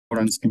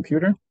on this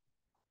computer.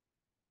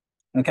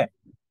 Okay,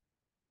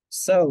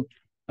 so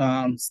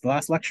it's the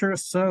last lecture.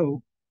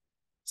 So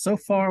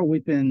far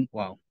we've been,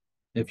 well,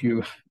 if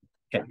you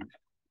okay,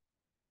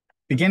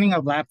 beginning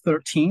of lab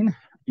 13,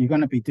 you're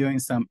going to be doing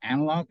some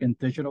analog and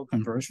digital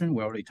conversion.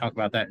 We already talked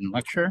about that in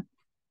lecture,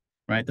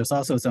 right? There's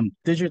also some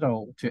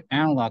digital to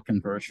analog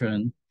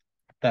conversion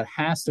that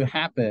has to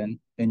happen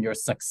in your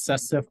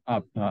successive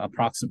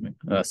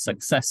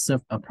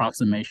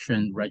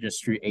approximation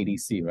registry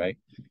ADC, right?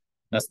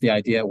 That's the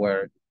idea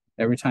where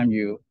every time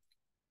you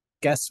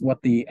guess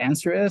what the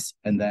answer is,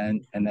 and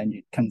then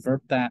you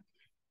convert that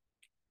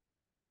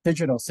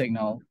digital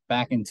signal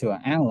back into an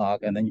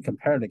analog, and then you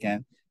compare it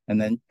again, and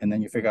then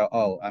you figure out,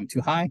 oh, I'm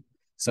too high,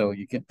 so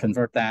you can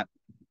convert that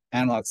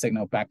analog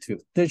signal back to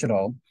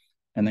digital,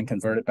 and then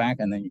convert it back,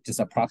 and then you just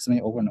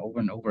approximate over and over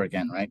and over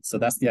again, right? So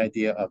that's the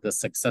idea of the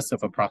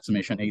successive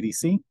approximation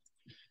ADC.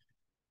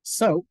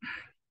 So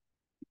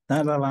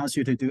that allows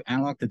you to do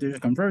analog to digital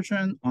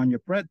conversion on your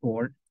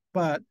breadboard,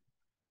 but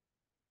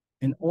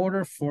in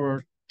order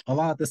for a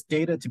lot of this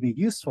data to be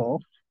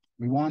useful,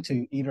 we want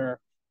to either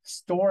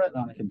store it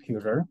on a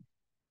computer,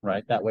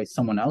 right? That way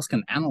someone else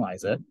can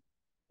analyze it,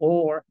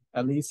 or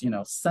at least,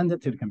 send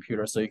it to the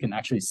computer so you can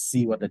actually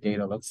see what the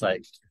data looks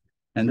like.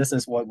 And this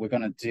is what we're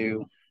going to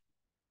do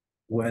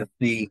with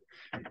the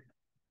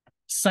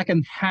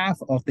second half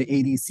of the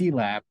ADC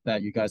lab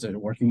that you guys are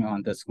working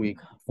on this week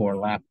for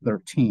lab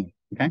 13,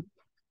 okay?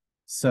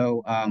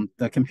 So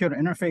the computer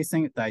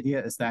interfacing, the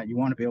idea is that you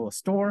want to be able to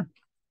store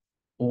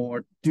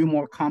or do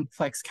more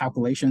complex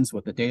calculations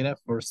with the data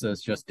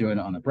versus just doing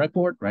it on the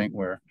breadboard, right?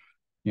 Where,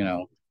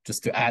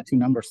 just to add two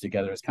numbers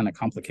together is kind of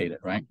complicated,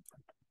 right?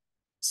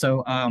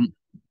 So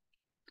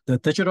the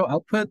digital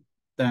output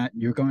that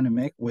you're going to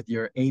make with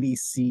your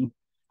ADC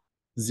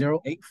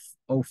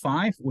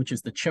 0805, which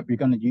is the chip you're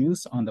going to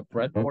use on the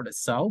breadboard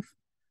itself,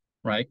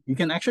 right? You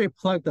can actually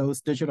plug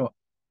those digital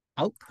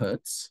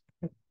outputs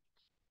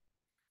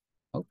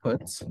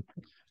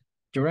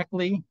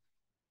directly.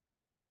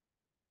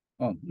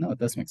 Oh, no, it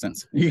does make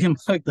sense. You can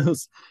plug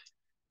those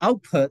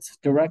outputs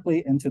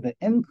directly into the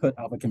input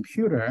of a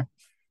computer,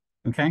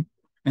 okay?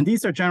 And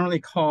these are generally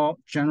called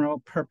general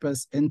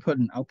purpose input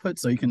and output.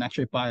 So you can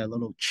actually buy a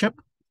little chip,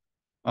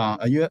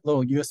 a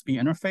little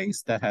USB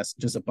interface that has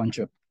just a bunch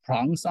of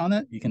prongs on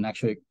it. You can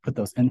actually put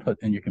those input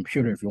in your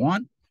computer if you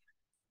want,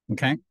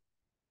 okay?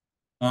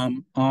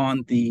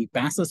 On the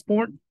BASIS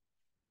board,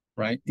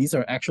 right? These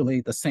are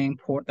actually the same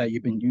port that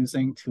you've been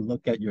using to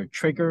look at your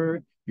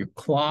trigger, your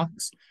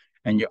clocks,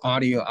 and your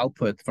audio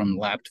output from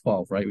lab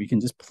 12, right? We can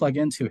just plug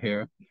into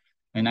here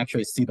and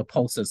actually see the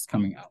pulses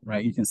coming out,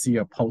 right? You can see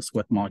your pulse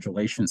width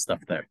modulation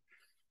stuff there.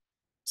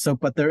 So,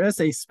 but there is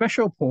a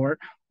special port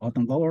on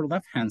the lower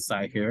left-hand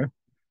side here.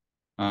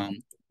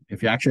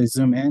 If you actually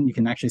zoom in, you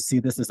can actually see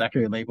this is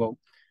actually labeled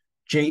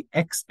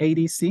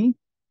JXADC,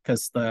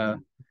 because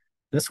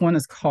this one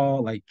is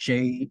called like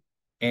JA,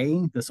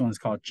 this one is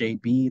called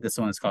JB, this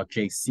one is called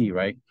JC,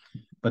 right?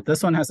 But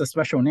this one has a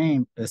special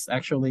name. It's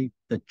actually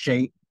the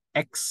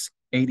JX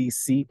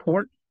ADC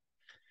port,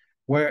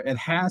 where it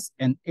has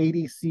an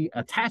ADC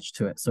attached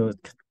to it. So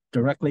it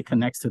directly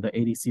connects to the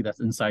ADC that's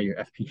inside your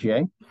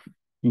FPGA.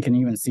 You can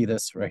even see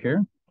this right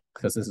here,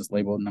 because this is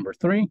labeled number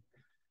 3.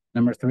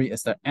 Number 3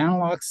 is the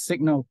analog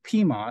signal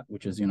PMOD,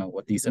 which is,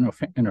 what these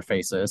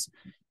interfaces,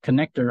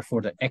 connector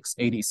for the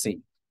XADC,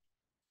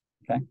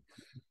 okay?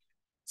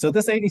 So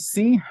this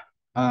ADC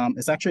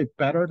is actually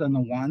better than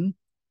the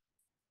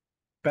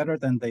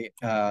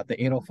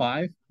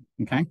 805,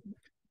 okay?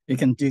 It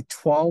can do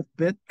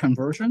 12-bit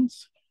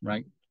conversions,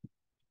 right?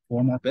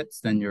 4 more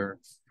bits than your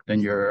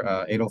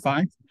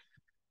 805,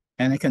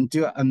 and it can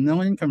do 1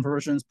 million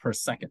conversions per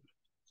second,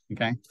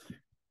 okay?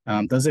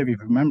 Those of you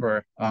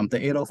remember, the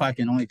 805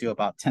 can only do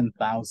about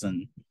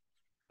 10,000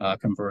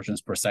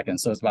 conversions per second,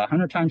 so it's about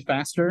 100 times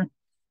faster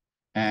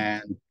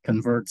and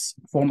converts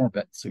 4 more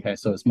bits, okay?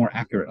 So it's more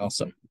accurate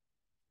also,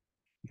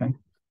 okay?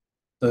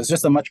 So it's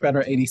just a much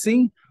better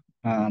ADC.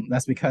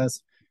 That's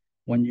because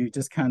when you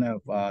just kind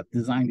of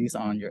design these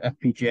on your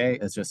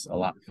FPGA, it's just a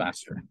lot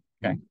faster,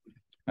 okay?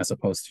 As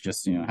opposed to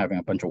just, having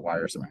a bunch of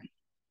wires around.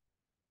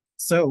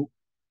 So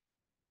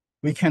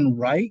we can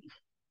write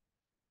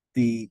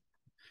a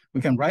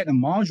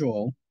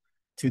module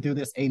to do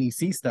this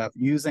ADC stuff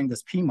using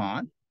this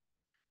PMOD,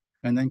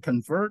 and then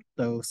convert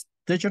those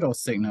digital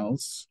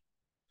signals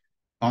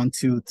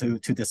onto to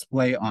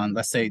display on,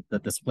 let's say, the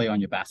display on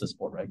your BASIS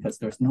board, right? Because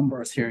there's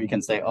numbers here. You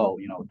can say, oh,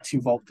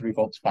 2 volt, 3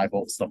 volts, 5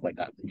 volts, stuff like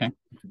that, okay?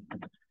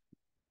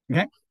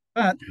 Okay,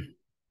 but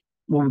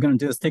what we're going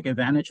to do is take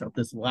advantage of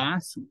this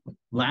last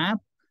lab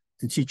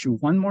to teach you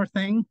one more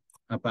thing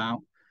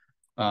about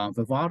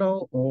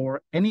Vivado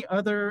or any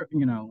other,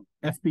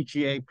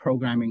 FPGA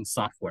programming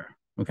software,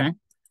 okay?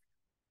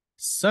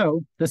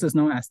 So this is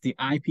known as the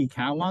IP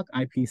catalog.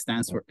 IP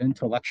stands for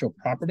intellectual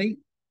property,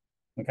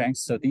 okay?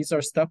 So these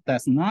are stuff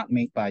that's not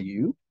made by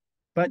you,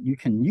 but you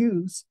can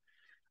use.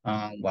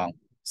 Well,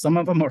 some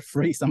of them are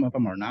free, some of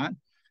them are not.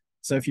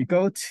 So if you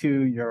go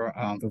to your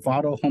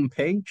Vivado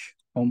homepage,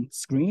 home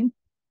screen,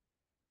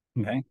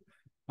 okay,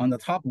 on the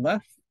top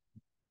left,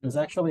 there's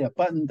actually a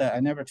button that I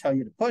never tell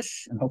you to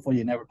push, and hopefully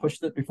you never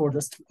pushed it before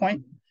this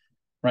point,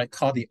 right?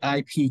 Called the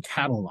IP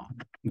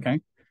catalog,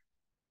 okay?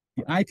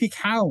 The IP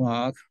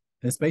catalog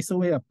is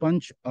basically a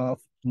bunch of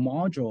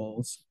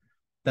modules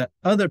that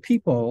other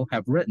people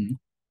have written,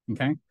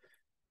 okay?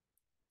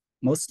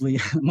 Mostly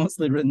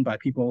written by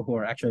people who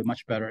are actually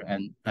much better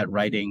at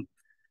writing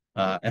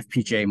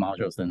FPGA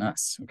modules than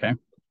us, okay?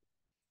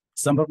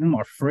 Some of them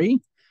are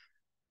free.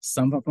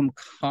 Some of them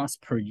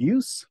cost per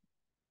use,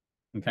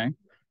 okay?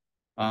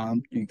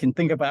 You can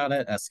think about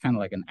it as kind of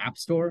like an app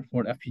store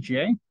for the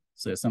FPGA.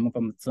 So some of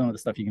the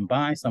stuff you can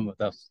buy, some of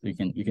the stuff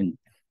you can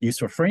use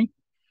for free.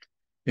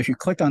 If you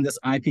click on this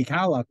IP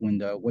catalog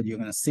window, what you're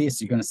going to see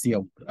is you're going to see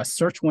a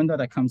search window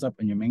that comes up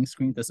in your main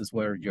screen. This is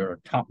where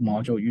your top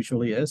module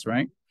usually is,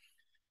 right?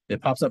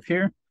 It pops up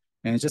here,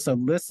 and it's just a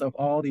list of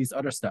all these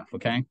other stuff,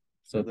 okay?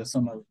 So there's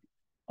some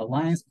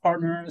alliance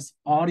partners,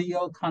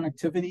 audio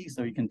connectivity,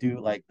 so you can do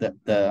like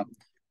the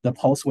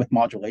pulse width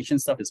modulation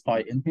stuff is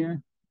probably in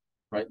here,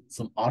 right?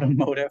 Some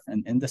automotive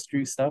and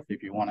industry stuff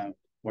if you want to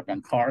work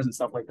on cars and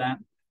stuff like that.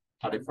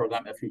 How to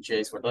program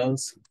FPGAs for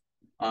those.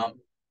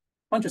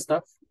 Bunch of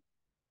stuff,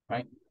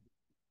 right?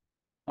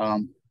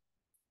 The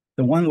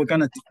one we're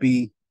going to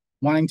be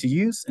wanting to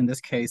use in this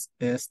case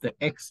is the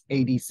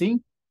XADC,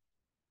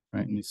 right?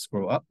 Let me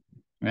scroll up,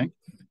 right?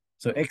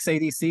 So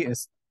XADC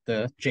is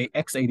the JX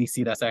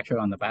ADC that's actually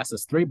on the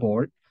Basis 3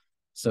 board.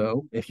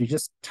 So if you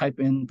just type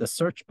in the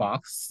search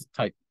box,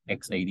 type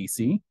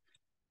XADC,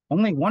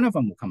 only one of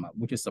them will come up,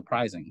 which is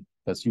surprising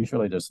because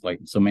usually there's like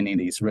so many of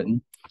these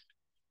written.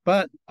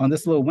 But on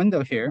this little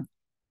window here,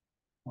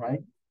 right,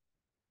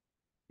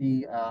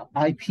 the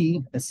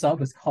IP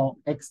itself is called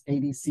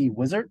XADC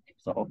Wizard.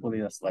 So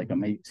hopefully that's like a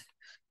make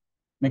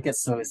it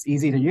so it's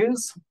easy to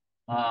use.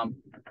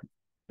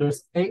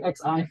 There's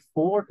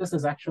AXI4. This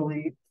is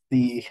actually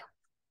a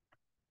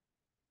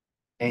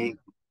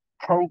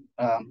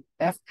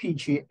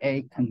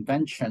FPGA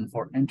convention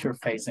for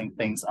interfacing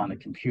things on a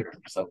computer.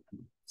 So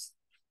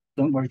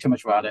don't worry too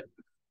much about it.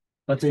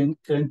 But the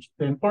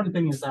important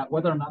thing is that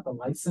whether or not the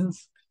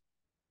license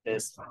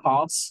is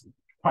cost,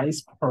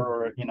 price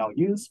per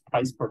use,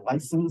 price per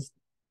license,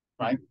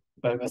 right?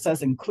 But if it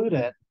says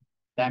included,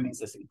 that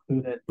means it's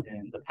included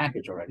in the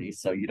package already,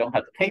 so you don't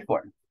have to pay for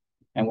it.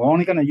 And we're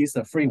only going to use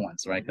the free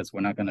ones, right? Because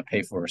we're not going to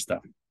pay for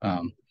stuff,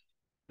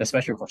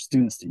 especially for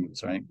students to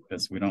use, right?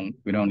 Because we don't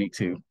need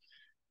to.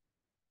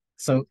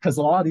 So, because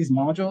a lot of these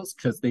modules,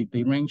 because they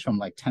range from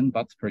like $10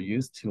 per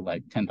use to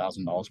like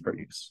 $10,000 per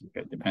use,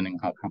 okay, depending on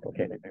how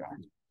complicated they are.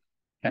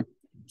 Okay.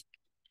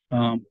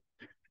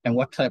 And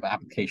what type of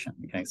application?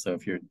 Okay, so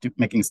if you're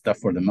making stuff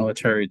for the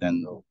military,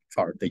 then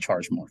they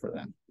charge more for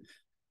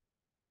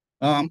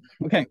that.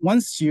 Okay,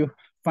 once you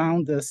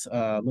found this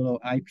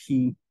little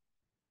IP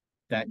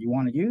that you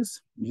want to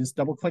use, you just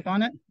double click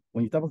on it.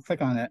 When you double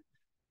click on it,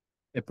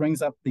 it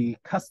brings up the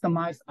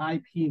customized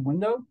IP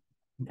window.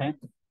 Okay,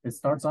 it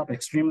starts off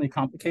extremely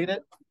complicated,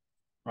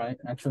 right?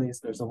 Actually,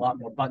 there's a lot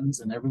more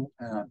buttons in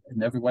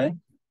every way,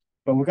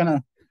 but we're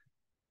gonna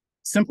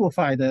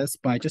simplify this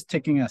by just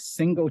taking a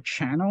single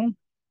channel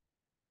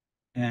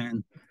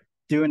and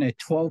doing a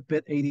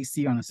 12-bit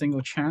ADC on a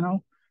single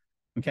channel.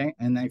 Okay,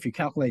 and then if you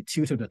calculate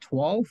 2 to the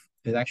 12,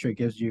 it actually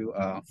gives you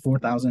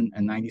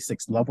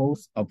 4,096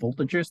 levels of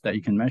voltages that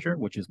you can measure,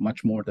 which is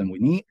much more than we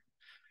need.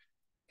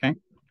 Okay,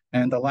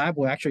 and the lab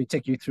will actually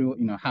take you through,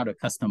 how to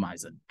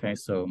customize it. Okay,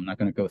 so I'm not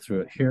going to go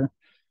through it here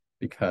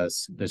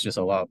because there's just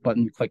a lot of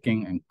button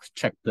clicking and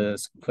check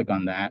this, click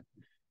on that,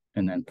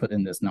 and then put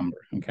in this number.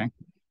 Okay.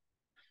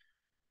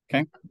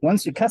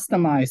 Once you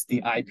customize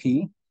the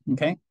IP,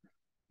 okay,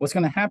 what's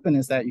going to happen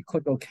is that you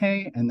click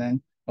OK, and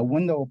then a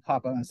window will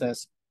pop up and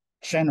says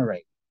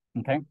generate.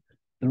 Okay.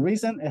 The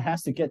reason it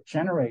has to get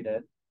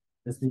generated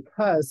is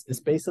because it's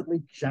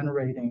basically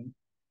generating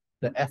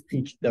the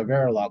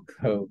Verilog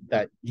code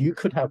that you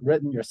could have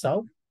written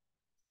yourself,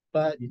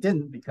 but you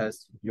didn't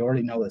because you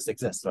already know this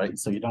exists, right?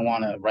 So you don't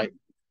want to write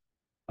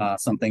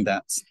something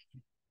that's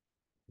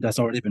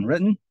already been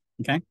written,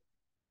 okay?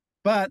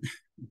 But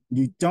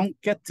you don't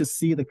get to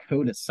see the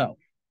code itself.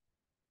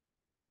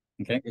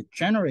 Okay, it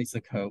generates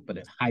the code, but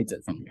it hides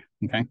it from you.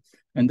 Okay,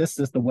 and this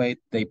is the way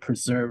they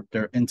preserve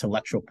their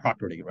intellectual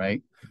property,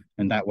 right?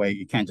 And that way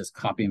you can't just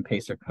copy and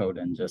paste their code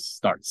and just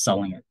start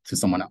selling it to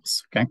someone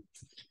else. Okay,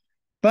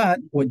 but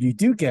what you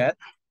do get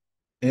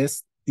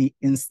is the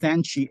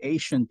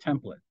instantiation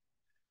template.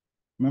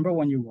 Remember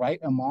when you write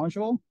a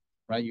module,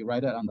 right? You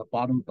write it on the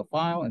bottom of the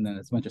file, and then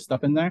there's a bunch of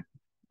stuff in there,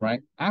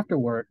 right?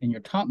 Afterward, in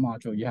your top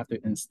module, you have to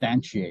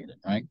instantiate it,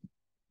 right?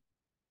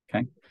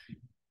 Okay.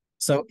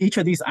 So each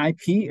of these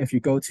IP, if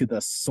you go to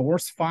the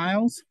source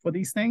files for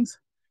these things,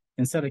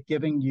 instead of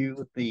giving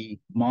you the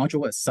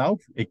module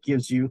itself, it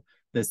gives you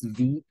this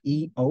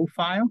VEO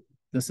file.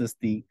 This is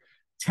the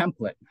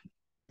template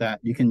that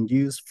you can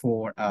use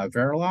for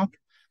Verilog.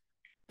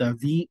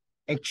 The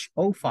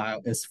VHO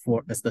file is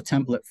the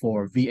template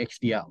for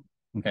VHDL,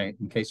 okay,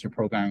 in case you're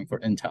programming for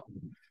Intel.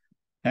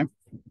 Okay.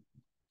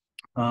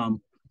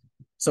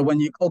 So when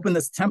you open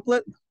this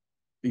template,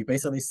 you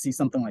basically see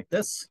something like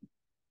this.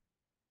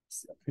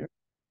 See up here.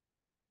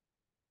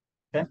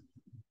 Okay.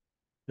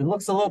 It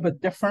looks a little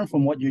bit different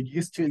from what you're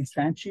used to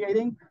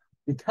instantiating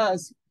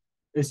because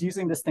it's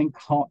using this thing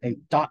called a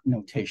dot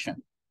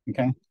notation.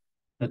 Okay.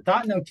 The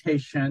dot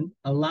notation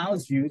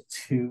allows you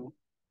to,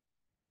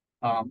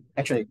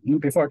 actually,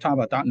 before I talk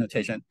about dot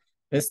notation,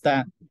 is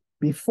that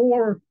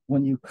before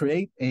when you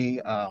create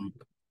a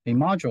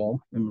module,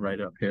 let me write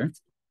it up here.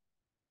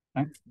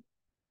 Okay.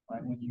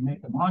 Right, when you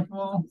make a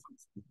module,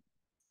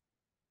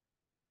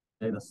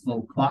 say the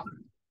slow clock,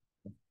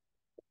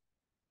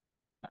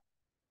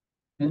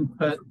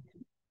 input,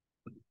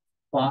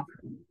 clock,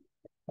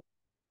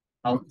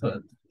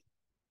 output,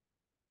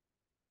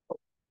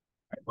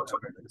 right,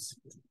 whatever it is.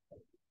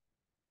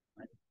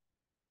 Right.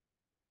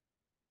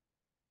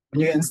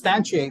 When you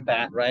instantiate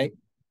that, right,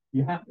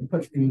 you have to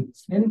put the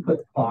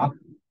input clock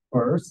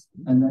first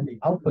and then the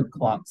output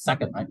clock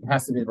second. Right? It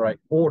has to be the right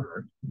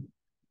order.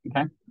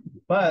 Okay.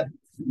 But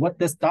what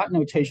this dot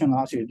notation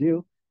allows you to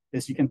do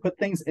is you can put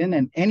things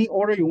in any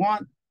order you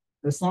want,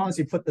 as long as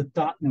you put the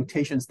dot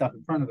notation stuff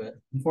in front of it.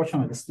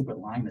 Unfortunately, the stupid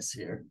line is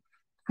here.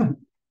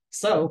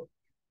 So,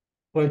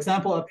 for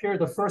example, up here,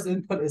 the first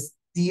input is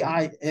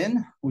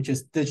DIN, which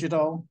is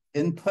digital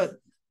input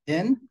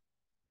in.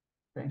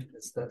 Okay,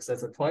 it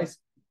says it twice.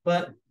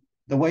 But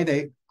the way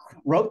they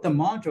wrote the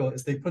module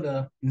is they put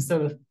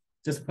instead of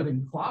just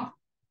putting clock,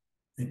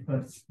 they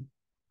put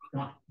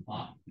dot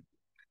clock.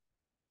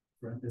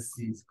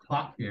 Parentheses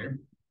clock here.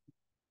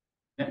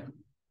 Okay.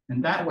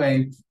 And that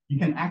way you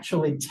can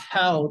actually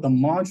tell the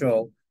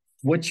module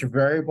which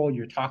variable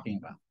you're talking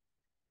about.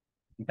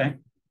 Okay.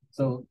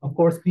 So of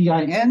course,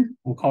 DIN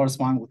will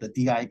correspond with the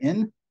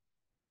DIN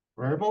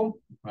variable,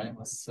 right?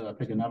 Let's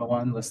pick another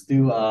one. Let's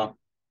do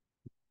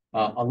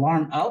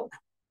alarm out,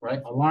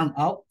 right? Alarm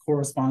out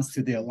corresponds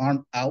to the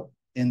alarm out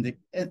in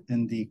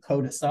the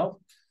code itself,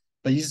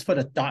 but you just put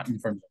a dot in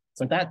front of it.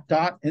 So that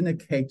dot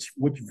indicates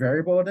which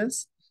variable it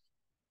is.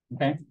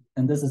 Okay,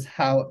 and this is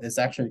how it's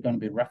actually going to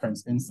be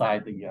referenced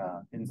inside the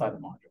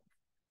module.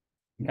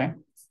 Okay,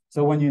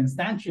 so when you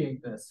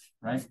instantiate this,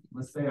 right?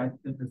 Let's say I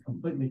did this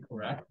completely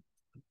correct.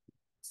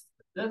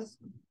 This.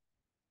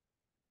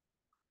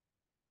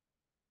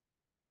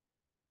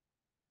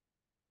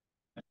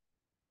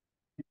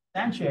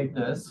 Instantiate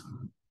this.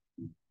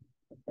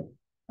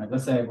 Right,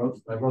 let's say I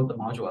wrote the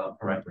module out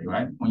correctly,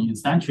 right? When you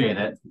instantiate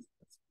it,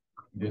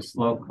 you do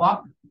slow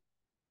clock.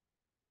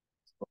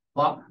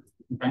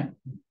 Okay.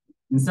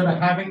 Instead of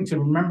having to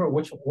remember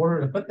which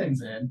order to put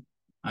things in,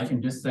 I can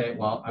just say,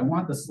 well, I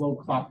want the slow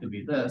clock to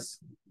be this.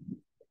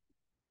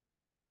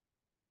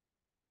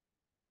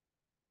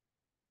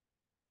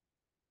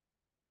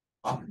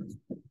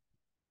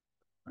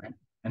 Right.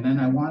 And then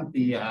I want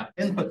the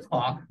input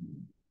clock to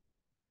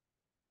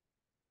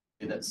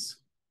be this.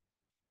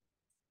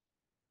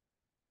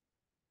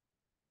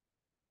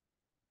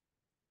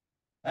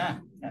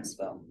 Can't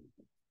spell.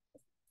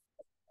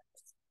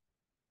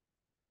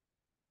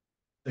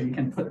 So you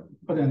can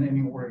put in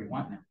any order you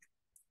want now.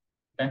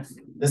 Okay.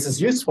 This is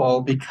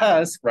useful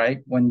because, right,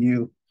 when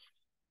you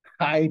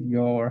hide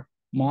your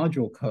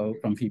module code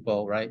from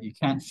people, right, you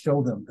can't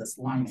show them this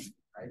lining,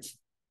 right?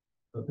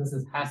 So this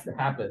has to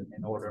happen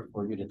in order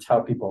for you to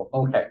tell people,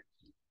 okay,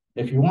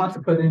 if you want to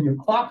put in your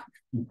clock,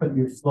 you put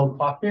your slow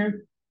clock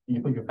here, and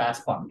you put your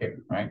fast clock here,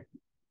 right?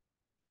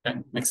 Okay,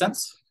 makes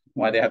sense?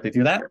 Why they have to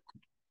do that?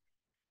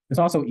 It's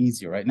also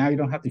easier, right? Now you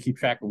don't have to keep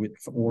track of which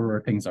order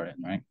things are in,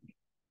 right?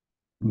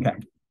 Okay.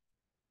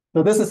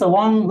 So this is a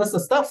long list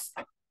of stuff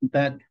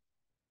that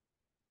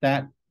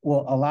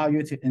will allow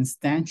you to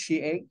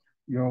instantiate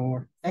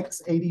your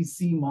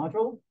XADC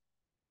module.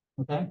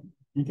 Okay.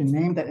 You can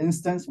name the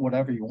instance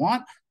whatever you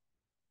want.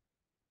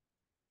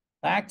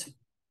 In fact,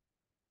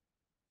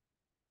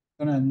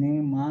 I'm gonna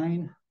name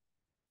mine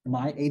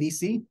my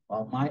ADC,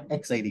 well, my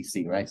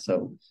XADC, right?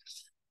 So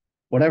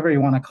whatever you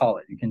want to call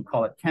it, you can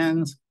call it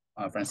Ken's,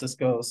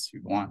 Francisco's,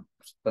 you want,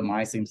 but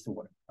mine seems to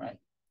work, right?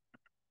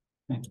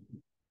 Okay.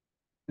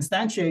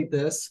 Instantiate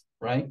this,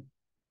 right?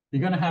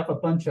 You're gonna have a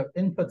bunch of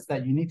inputs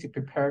that you need to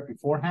prepare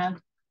beforehand.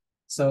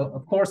 So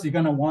of course, you're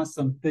gonna want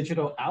some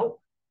digital out,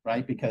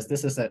 right? Because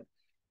this is an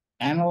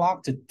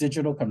analog to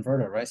digital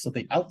converter, right? So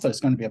the output is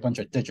going to be a bunch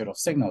of digital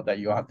signal that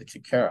you have to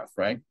take care of,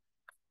 right?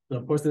 So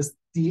of course, this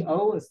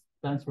DO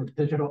stands for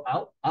digital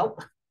out,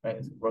 right?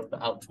 It wrote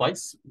the out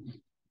twice.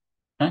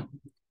 Okay.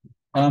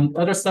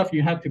 Other stuff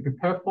you have to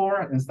prepare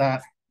for is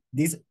that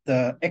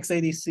the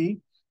XADC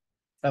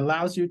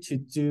allows you to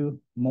do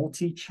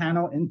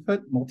multi-channel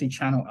input,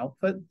 multi-channel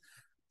output.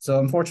 So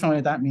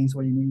unfortunately, that means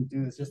what you need to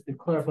do is just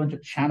declare a bunch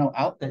of channel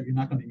out that you're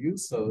not going to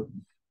use. So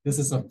this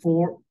is a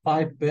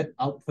 5-bit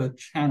output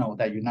channel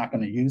that you're not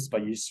going to use,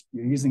 but you're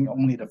using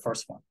only the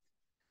first one.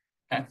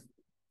 Okay.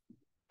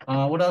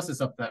 What else is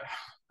up there?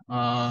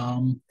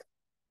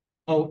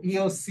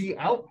 EOC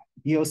out.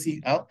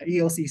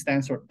 EOC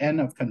stands for end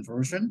of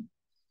conversion.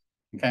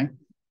 Okay.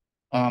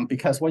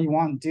 Because what you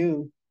want to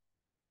do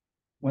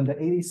when the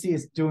ADC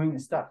is doing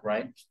stuff,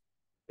 right?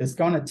 It's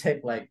going to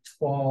take like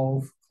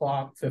 12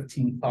 clock,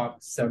 15 clock,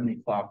 70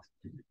 clock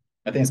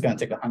I think it's going to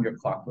take 100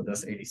 clock for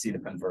this ADC to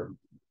convert.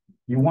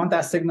 You want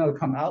that signal to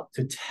come out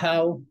to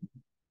tell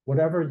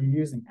whatever you're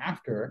using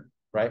after,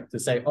 right? To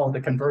say, oh,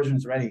 the conversion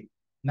is ready.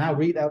 Now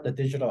read out the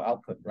digital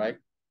output, right?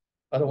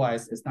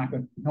 Otherwise, it's not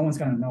good. No one's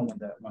going to know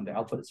when the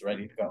output is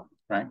ready to go,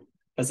 right?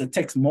 Because it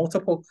takes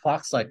multiple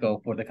clock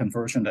cycle for the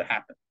conversion to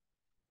happen,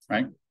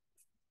 right?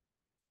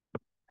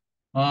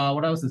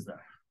 What else is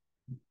there?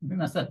 I think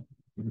that's it.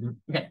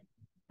 Okay.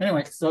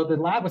 Anyway, so the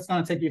lab is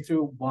going to take you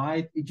through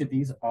why each of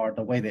these are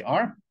the way they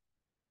are.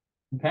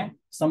 Okay.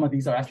 Some of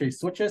these are actually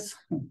switches,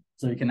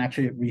 so you can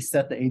actually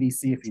reset the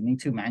ADC if you need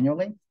to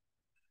manually.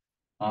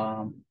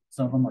 Some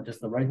of them are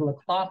just the regular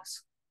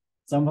clocks.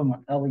 Some of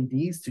them are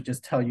LEDs to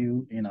just tell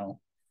you,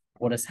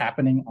 what is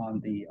happening on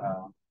the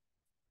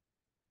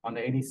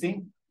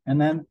ADC.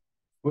 And then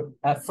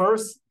at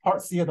first,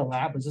 part C of the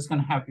lab is just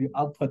going to have you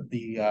output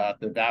the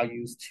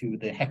values to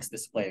the hex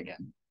display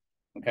again.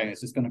 Okay,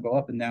 it's just going to go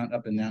up and down,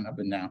 up and down, up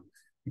and down.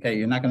 Okay,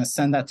 you're not going to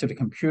send that to the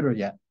computer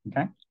yet.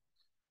 Okay.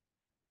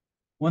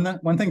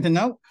 One thing to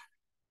note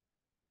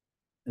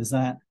is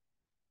that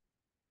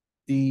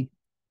the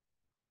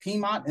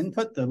PMOD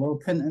input, the low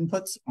pin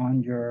inputs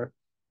on your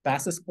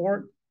BASIS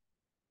board,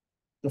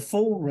 the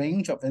full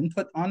range of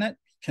input on it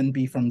can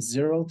be from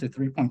 0 to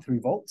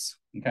 3.3 volts.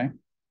 Okay.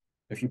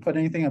 If you put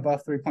anything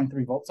above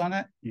 3.3 volts on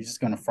it, you're just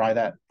going to fry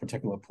that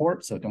particular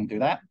port. So don't do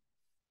that.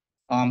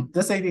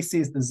 This ADC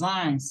is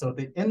designed so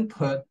the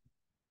input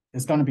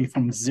is going to be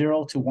from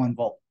 0 to 1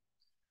 volt.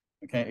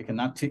 Okay, it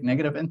cannot take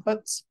negative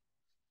inputs.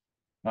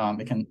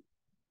 It can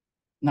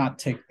not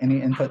take any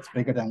inputs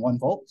bigger than 1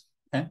 volt.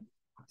 Okay,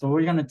 so what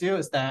you're going to do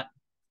is that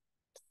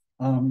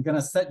you're going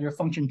to set your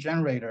function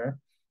generator.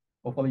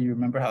 Hopefully you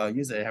remember how I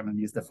use it. I haven't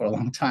used it for a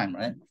long time,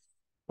 right?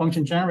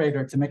 Function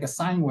generator to make a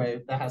sine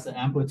wave that has an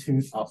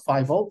amplitude of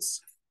 5 volts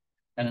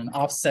and an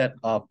offset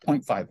of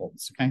 0.5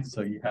 volts. Okay,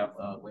 so you have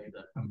a wave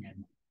that's coming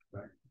in.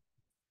 Right.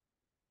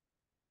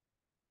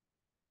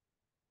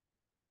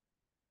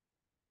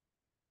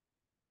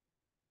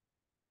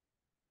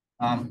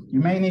 You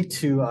may need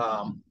to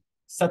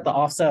set the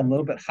offset a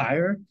little bit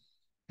higher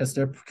because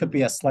there could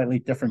be a slightly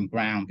different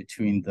ground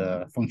between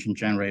the function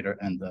generator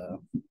and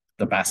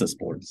the BASIS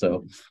board.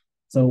 So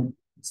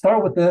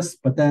start with this,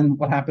 but then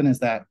what happened is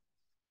that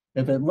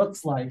if it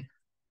looks like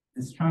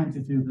it's trying to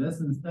do this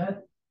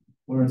instead,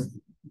 where it's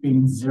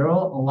being 0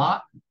 a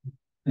lot,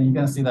 then you're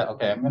going to see that,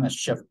 okay, I'm going to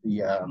shift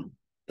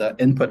the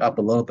input up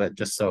a little bit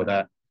just so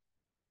that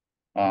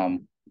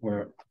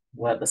we're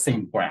at the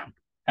same ground,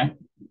 okay?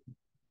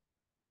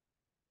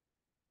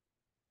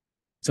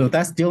 So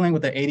that's dealing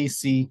with the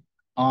ADC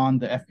on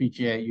the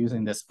FPGA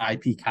using this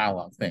IP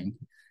catalog thing.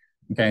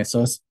 Okay,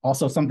 so it's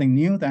also something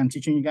new that I'm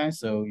teaching you guys.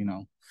 So,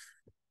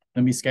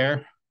 don't be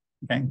scared.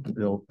 Okay,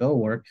 it'll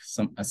work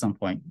at some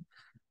point.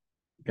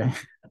 Okay.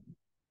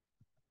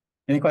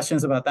 Any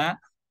questions about that?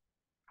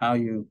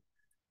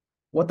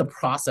 What the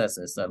process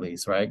is at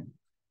least, right?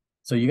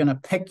 So you're gonna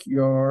pick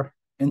your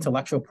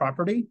intellectual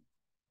property,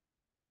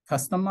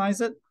 customize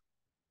it,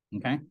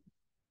 okay?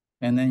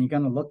 And then you're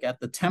gonna look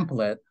at the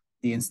template,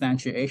 the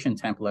instantiation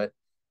template,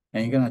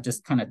 and you're gonna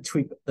just kind of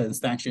tweak the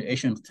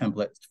instantiation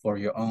template for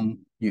your own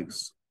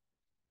use,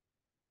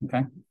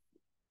 okay?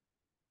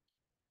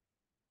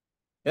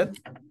 Good?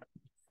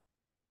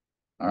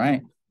 All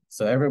right,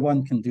 so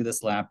everyone can do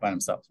this lab by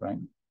themselves, right?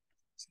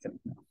 Just kidding.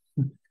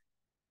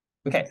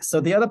 Okay, so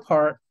the other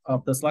part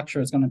of this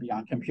lecture is going to be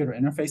on computer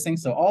interfacing.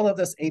 So all of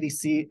this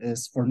ADC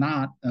is for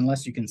naught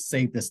unless you can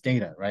save this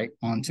data, right,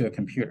 onto a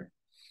computer,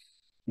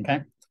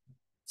 okay?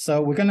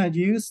 So we're going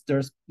to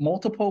there's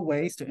multiple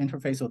ways to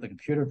interface with the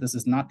computer. This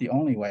is not the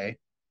only way.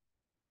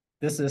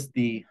 This is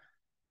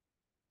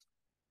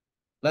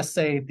let's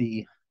say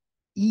the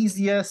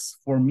easiest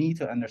for me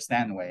to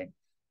understand way.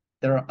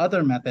 There are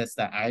other methods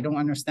that I don't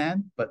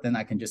understand, but then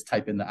I can just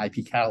type in the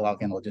IP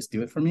catalog and it'll just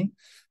do it for me.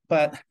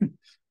 But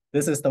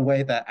this is the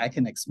way that I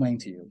can explain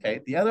to you, okay?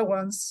 The other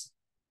ones,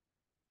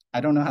 I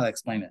don't know how to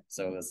explain it,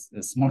 so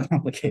it's more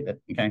complicated,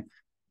 okay?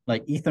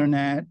 Like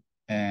Ethernet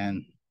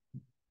and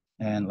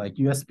like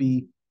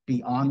USB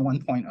beyond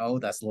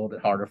 1.0, that's a little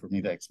bit harder for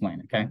me to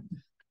explain, okay?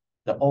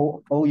 The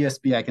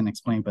OUSB I can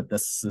explain, but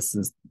this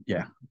is,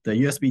 yeah. The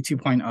USB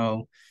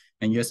 2.0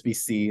 and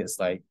USB-C is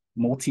like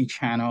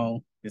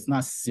multi-channel. It's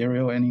not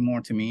serial anymore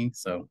to me,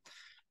 so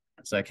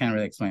I can't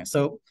really explain it.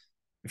 So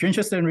if you're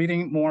interested in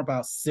reading more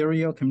about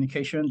serial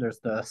communication, there's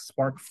the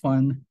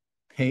SparkFun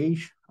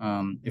page.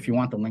 If you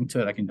want the link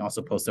to it, I can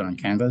also post it on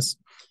Canvas.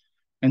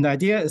 And the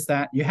idea is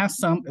that you have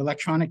some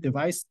electronic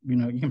device,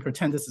 you can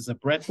pretend this is a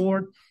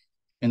breadboard.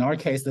 In our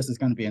case, this is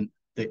going to be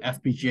the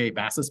FPGA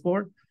BASIS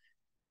board,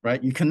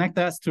 right? You connect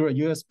that through a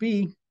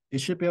USB, it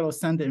should be able to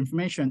send the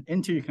information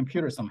into your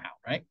computer somehow,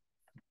 right?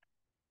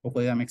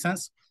 Hopefully that makes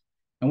sense.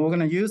 And what we're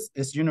going to use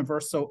is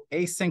universal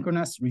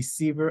asynchronous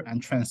receiver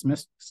and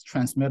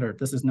transmitter.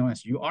 This is known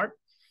as UART.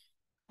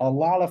 A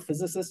lot of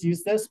physicists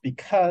use this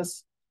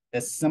because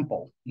it's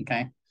simple,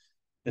 okay?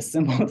 It's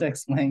simple to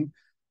explain.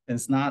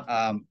 It's not,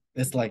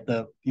 it's like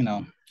the,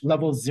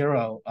 level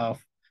 0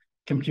 of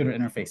computer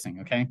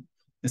interfacing, okay?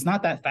 It's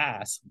not that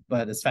fast,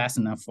 but it's fast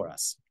enough for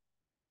us,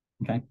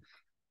 okay?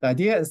 The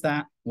idea is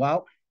that,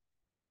 well,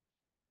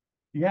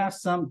 you have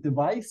some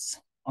device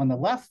on the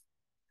left.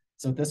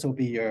 So this will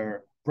be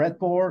your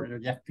breadboard or your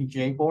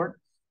FPGA board.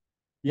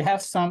 You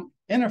have some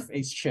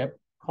interface chip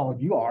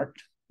called UART,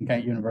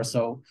 okay,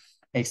 Universal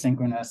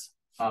Asynchronous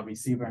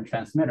Receiver and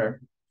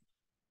Transmitter.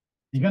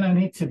 You're gonna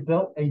need to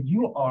build a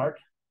UART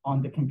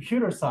on the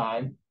computer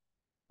side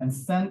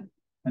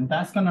and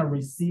that's gonna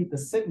receive the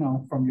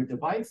signal from your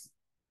device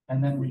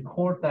and then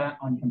record that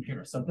on your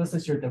computer. So this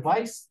is your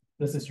device,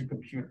 this is your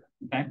computer,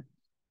 okay?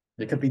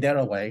 It could be the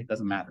other way,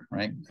 doesn't matter,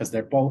 right? Because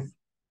they're both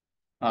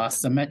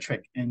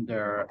symmetric in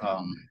their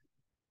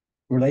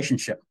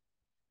relationship,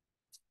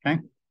 okay?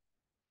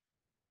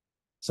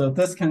 So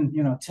this can,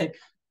 take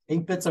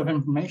 8 bits of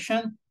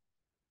information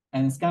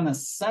and it's gonna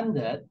send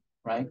it,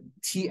 right?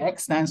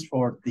 TX stands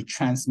for the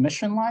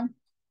transmission line.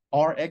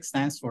 RX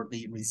stands for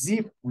the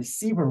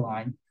receiver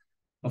line.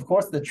 Of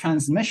course, the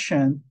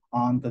transmission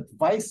on the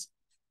device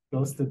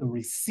goes to the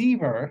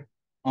receiver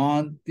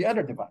on the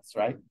other device,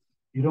 right?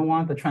 You don't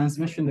want the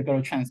transmission to go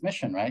to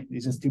transmission, right?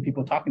 It's just two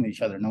people talking to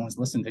each other. No one's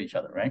listening to each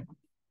other, right?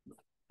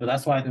 So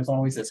that's why there's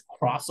always this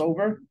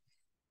crossover.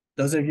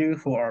 Those of you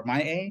who are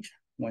my age,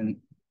 when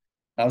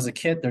I was a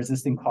kid, there's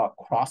this thing called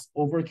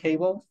crossover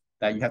cable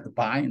that you have to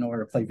buy in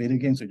order to play video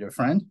games with your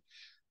friend.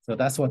 So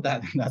that's what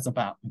that's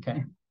about,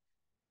 okay?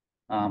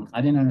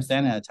 I didn't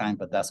understand it at the time,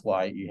 but that's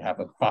why you have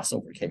a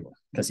crossover cable,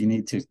 because you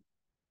need to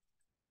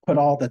put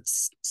all the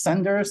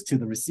senders to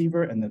the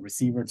receiver and the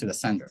receiver to the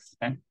sender,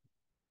 okay?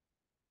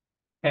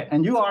 Okay,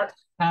 and UART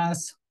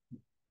has,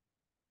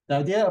 the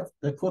idea of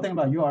the cool thing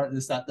about UART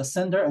is that the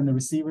sender and the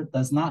receiver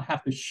does not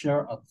have to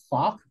share a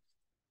clock,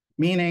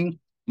 meaning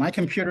my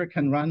computer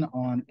can run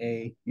on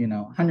a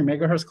 100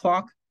 megahertz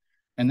clock,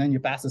 and then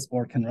your BASIS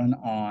board can run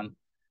on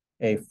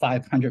a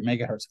 500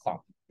 megahertz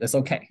clock. That's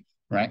okay,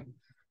 right?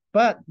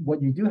 But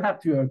what you do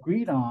have to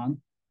agree on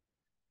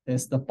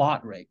is the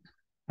baud rate,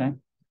 okay?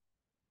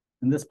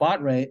 And this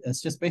baud rate is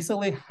just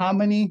basically how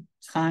many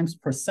times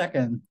per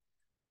second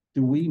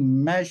do we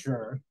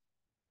measure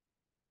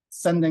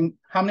sending,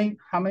 how many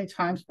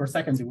times per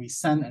second do we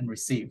send and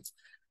receive?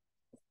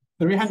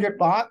 300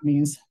 baud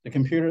means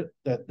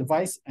the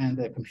device and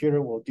the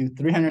computer will do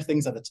 300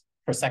 things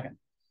per second.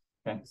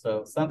 Okay, so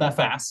it's not that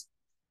fast.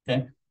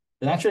 Okay,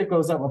 it actually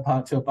goes up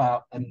to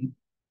about a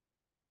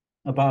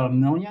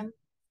million.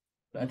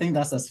 I think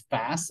that's as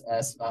fast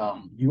as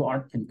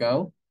UART can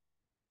go.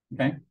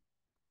 Okay,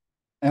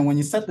 and when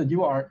you set the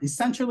UART,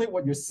 essentially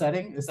what you're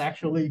setting is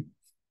actually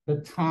the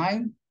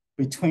time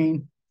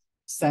between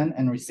send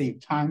and receive.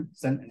 Time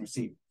send and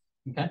receive.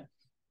 Okay.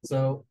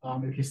 So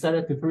if you set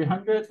it to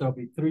 300, there'll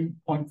be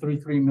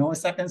 3.33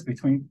 milliseconds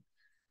between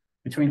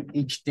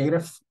each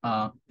data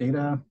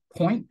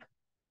point.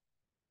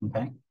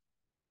 Okay.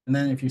 And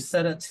then if you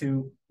set it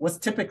to what's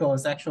typical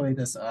is actually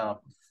this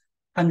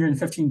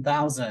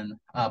 115,000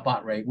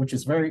 baud rate, which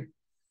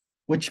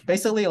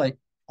basically like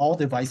all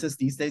devices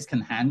these days can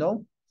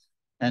handle,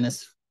 and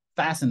it's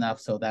fast enough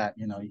so that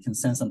you can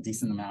send some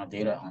decent amount of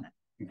data on it.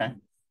 Okay.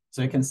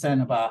 So you can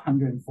send about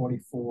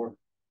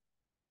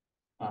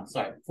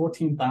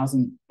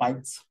 14,000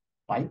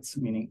 bytes,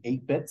 meaning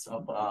 8 bits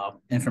of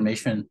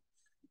information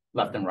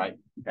left and right.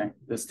 Okay,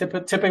 this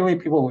typically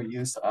people will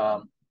use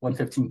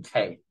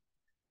 115K.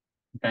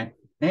 Okay,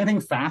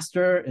 anything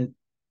faster, it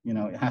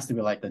has to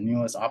be like the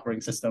newest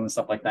operating system and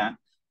stuff like that.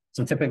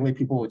 So typically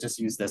people will just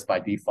use this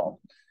by default.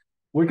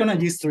 We're gonna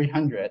use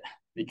 300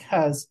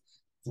 because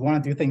we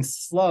want to do things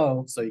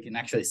slow so you can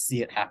actually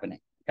see it happening.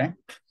 Okay.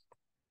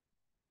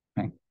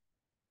 Okay.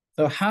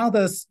 So how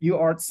does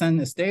UART send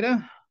this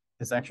data?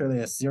 It's actually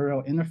a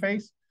serial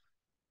interface.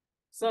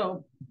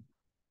 So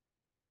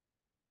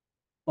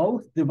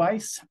both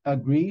device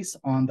agrees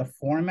on the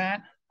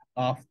format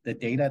of the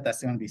data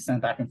that's going to be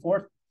sent back and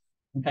forth.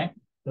 Okay.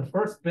 The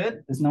first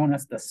bit is known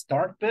as the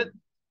start bit.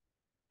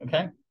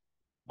 Okay.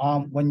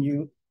 When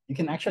you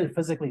can actually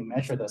physically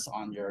measure this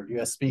on your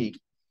USB.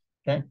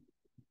 Okay.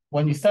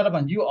 When you set up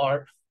on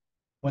UART,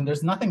 when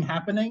there's nothing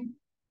happening,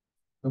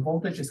 the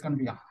voltage is going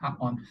to be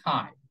on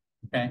high.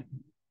 Okay.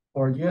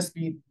 For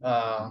USB,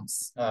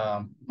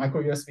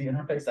 micro USB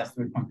interface, that's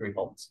 3.3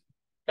 volts.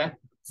 Okay.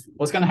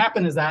 What's going to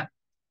happen is that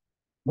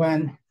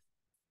when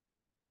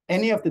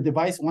any of the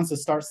device wants to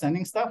start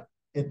sending stuff,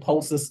 it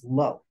pulses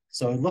low.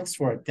 So it looks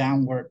for a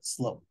downward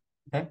slope.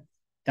 Okay.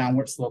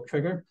 Downward slope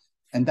trigger.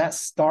 And that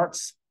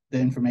starts the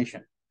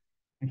information.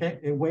 Okay.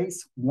 It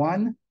waits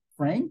one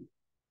frame.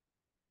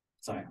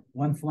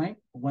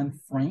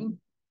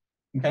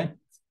 Okay.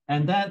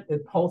 And then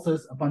it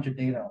pulses a bunch of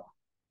data.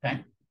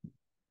 Okay.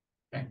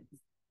 Okay.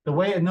 The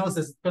way it knows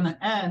it's going to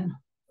end,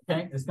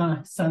 okay, it's going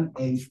to send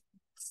a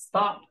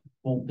stop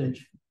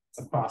voltage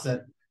across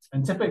it.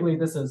 And typically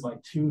this is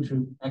like 2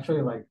 to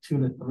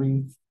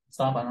 3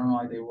 stop. I don't know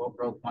why they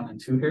wrote 1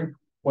 and 2 here,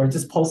 where it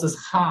just pulses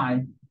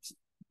high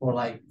for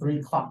like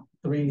 3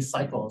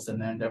 cycles, and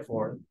then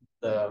therefore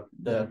the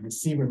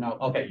receiver knows,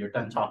 okay, you're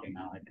done talking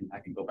now. I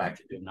can go back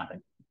to doing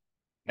nothing.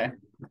 Okay.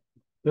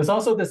 There's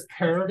also this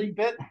parity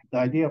bit. The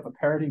idea of a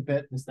parity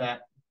bit is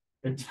that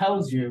it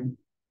tells you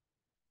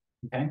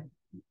Okay.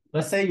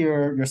 Let's say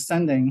you're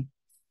sending,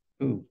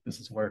 ooh, this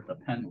is where the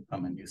pen will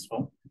come in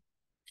useful.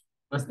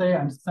 Let's say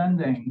I'm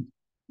sending,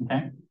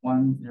 okay,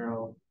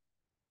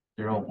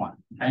 1001.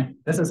 Okay.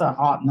 This is an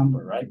odd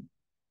number, right?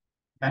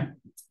 Okay.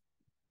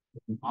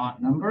 An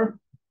odd number.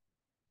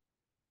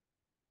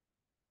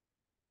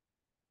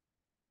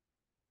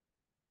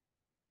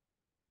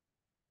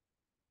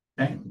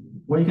 Okay.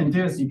 What you can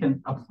do is you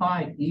can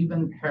apply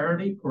even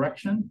parity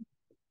correction.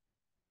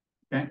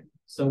 Okay.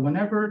 So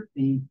whenever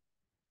the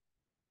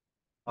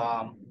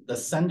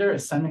sender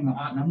is sending an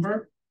odd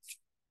number,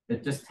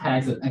 it just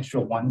tags an extra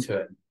 1 to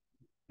it.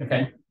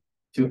 Okay.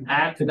 To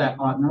add to that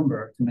odd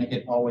number to make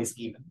it always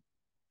even.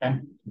 Okay.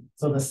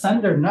 So the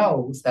sender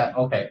knows that,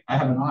 okay, I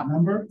have an odd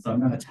number, so I'm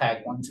going to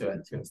tag 1 to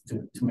it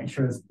to make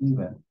sure it's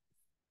even.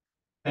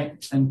 Okay.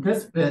 And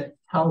this bit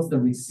tells the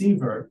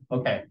receiver,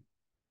 okay,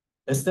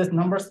 is this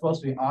number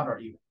supposed to be odd or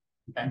even?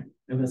 Okay.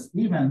 If it's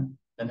even,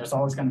 then there's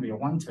always going to be a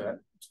 1 to it.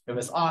 If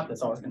it's odd,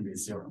 there's always going to be a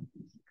 0.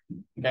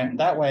 Okay. And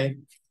that way,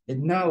 it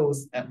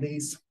knows at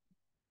least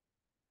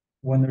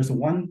when there's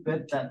one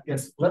bit that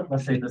gets flipped,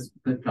 let's say this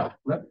bit got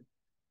flipped,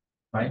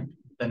 right?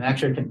 Then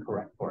actually can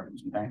correct for it.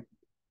 Okay.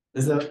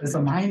 It's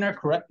a minor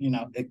correct,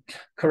 it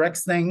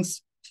corrects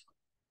things.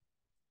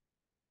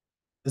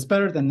 It's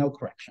better than no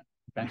correction.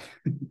 Okay.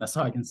 That's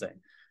all I can say.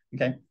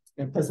 Okay.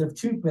 Because if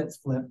 2 bits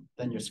flip,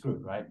 then you're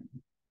screwed, right?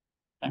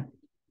 Okay.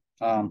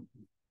 All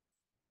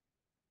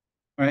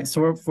right.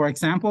 So for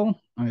example,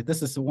 all right,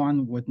 this is the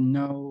one with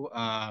no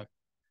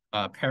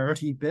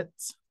parity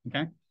bits.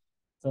 Okay.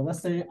 So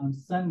let's say I'm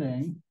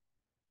sending.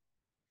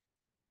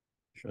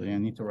 Surely I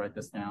need to write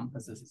this down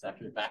because this is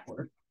actually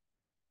backward.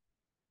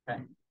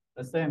 Okay.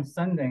 Let's say I'm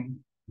sending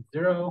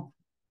 0,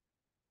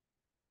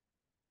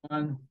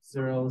 1,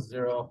 0,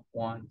 0,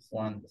 1,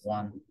 1,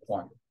 1,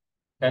 1.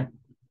 Okay.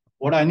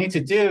 What I need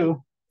to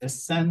do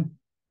is send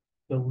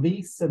the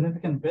least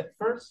significant bit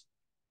first.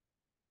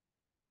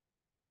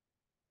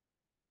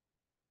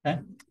 Okay.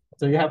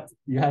 So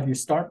you have your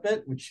start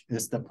bit, which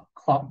is the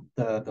clock,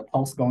 the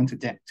pulse going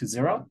to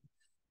 0.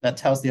 That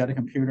tells the other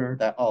computer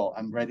that, oh,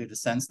 I'm ready to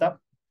send stuff.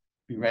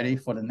 Be ready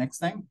for the next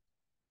thing.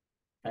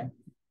 Okay.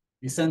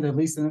 You send the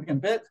least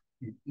significant bit,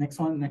 next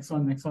one, next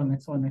one, next one,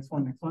 next one, next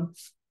one, next one.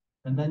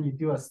 And then you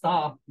do a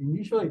stop. And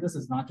usually this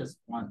is not just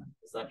 1.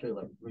 It's actually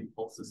like 3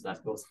 pulses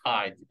that goes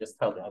high to just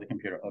tell the other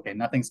computer, okay,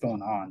 nothing's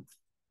going on.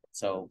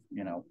 So,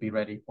 be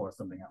ready for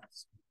something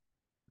else.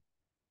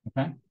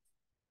 Okay.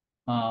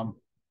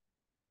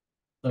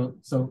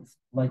 So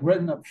like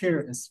written up here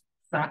is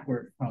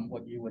backward from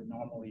what you would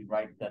normally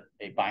write that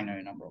a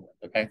binary number with,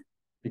 okay?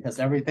 Because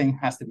everything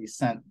has to be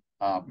sent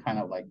kind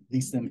of like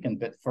least significant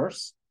bit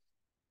first.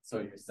 So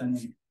you're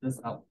sending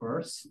this out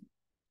first,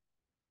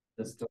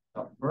 this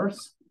out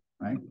first,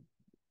 right?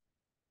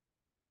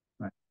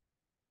 Right.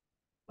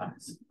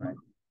 Last, right?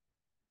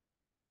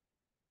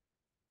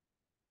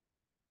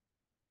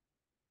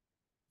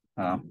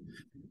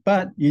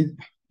 But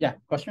yeah,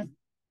 question?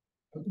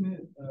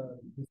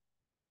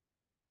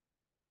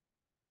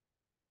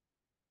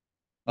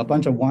 A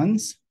bunch of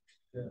 1s?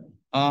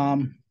 Yeah.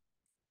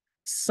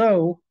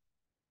 So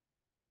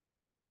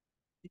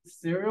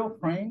serial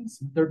frames,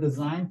 they're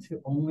designed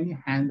to only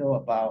handle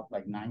about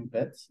like 9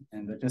 bits,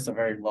 and they're just a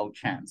very low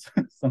chance.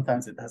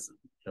 Sometimes it doesn't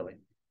really.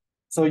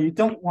 So you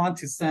don't want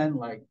to send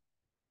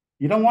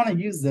you don't want to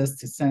use this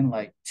to send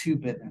like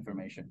 2-bit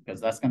information because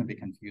that's going to be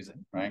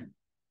confusing, right?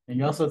 And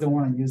you also don't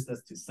want to use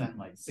this to send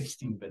like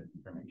 16-bit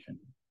information.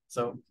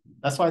 So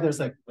that's why there's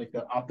like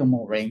the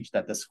optimal range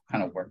that this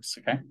kind of works,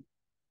 okay?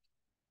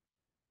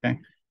 Okay.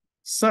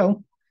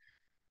 So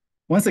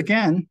once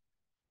again,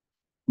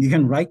 you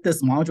can write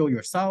this module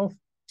yourself,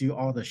 do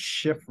all the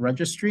shift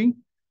registry.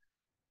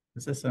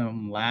 This is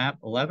lab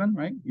 11,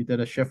 right? You did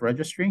a shift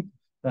registry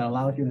that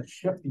allows you to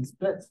shift these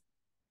bits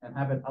and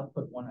have it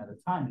output 1 at a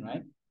time,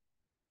 right?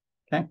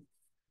 Okay.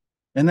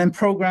 And then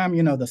program,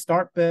 the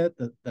start bit,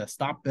 the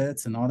stop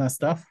bits and all that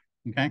stuff,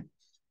 okay?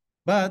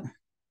 But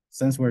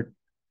since we're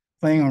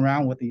playing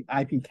around with the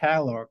IP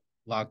catalog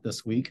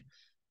this week,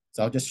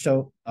 so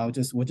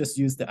we'll just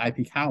use the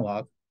IP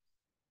catalog.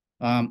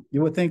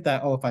 You would think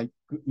that, oh, if I,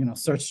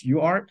 search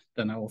UART,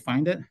 then I will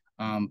find it.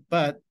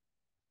 But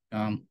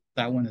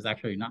that one is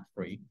actually not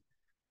free.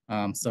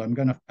 So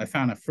I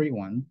found a free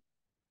one.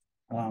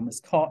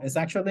 It's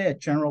actually a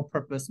general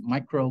purpose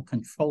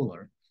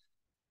microcontroller.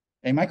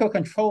 A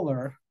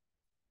microcontroller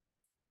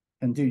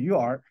can do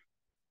UART.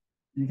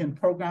 You can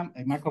program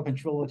a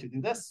microcontroller to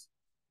do this.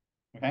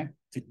 Okay.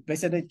 To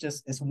basically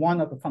it's one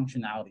of the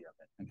functionality of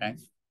it. Okay.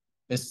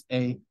 It's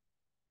a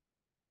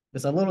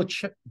little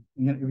chip.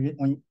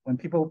 When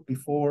people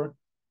before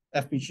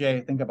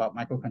FPGA think about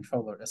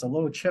microcontroller, it's a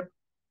little chip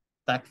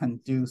that can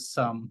do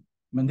some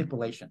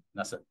manipulation.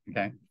 That's it.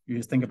 Okay. You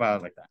just think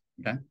about it like that.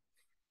 Okay.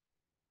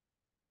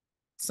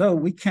 So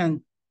we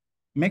can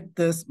make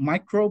this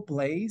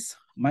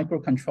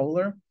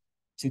microcontroller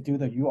to do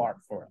the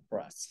UART for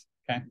us.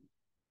 Okay.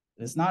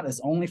 It's not its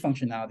only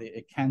functionality.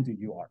 It can do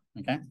UART.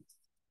 Okay.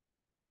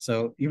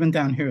 So even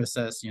down here, it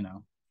says,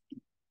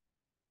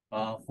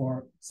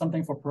 for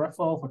something for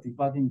peripheral, for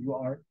debugging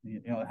UART,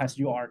 it has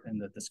UART in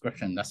the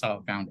description. That's how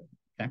I found it,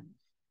 okay?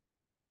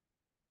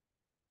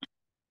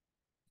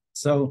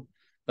 So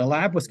the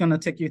lab was gonna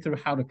take you through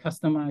how to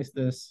customize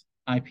this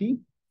IP.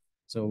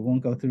 So we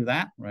won't go through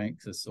that, right?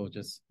 So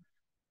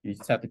you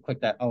just have to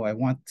click that, oh, I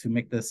want to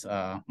make this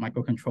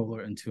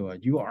microcontroller into a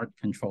UART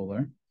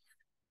controller,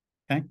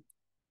 okay?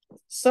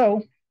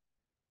 So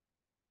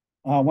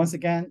once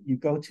again, you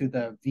go to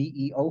the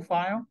VEO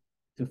file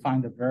to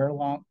find the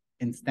Verilog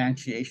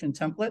instantiation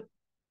template,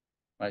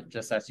 right?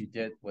 Just as you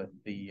did with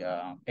the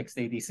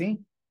XADC,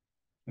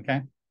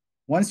 okay?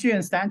 Once you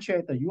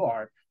instantiate the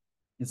UART,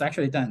 it's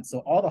actually done. So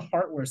all the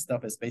hardware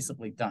stuff is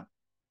basically done,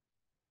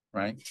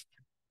 right?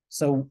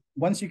 So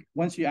once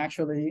you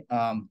actually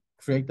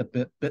create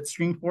the bit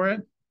stream for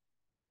it,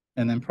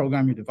 and then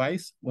program your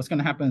device, what's going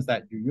to happen is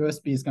that your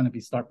USB is going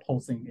to start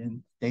pulsing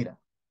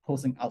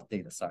out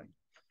data, sorry.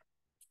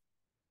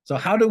 So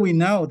how do we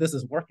know this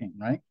is working,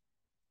 right?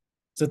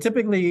 So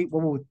typically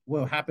what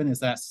will happen is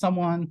that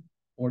someone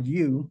or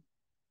you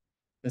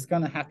is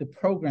going to have to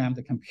program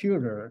the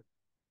computer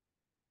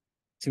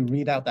to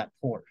read out that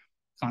port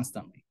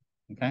constantly,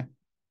 okay?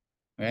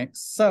 Right?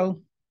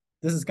 So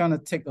this is going to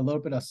take a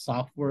little bit of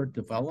software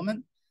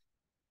development.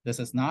 This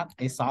is not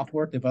a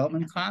software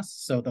development class,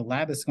 so the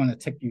lab is going to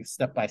take you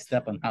step by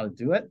step on how to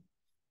do it.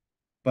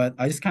 But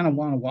I just kind of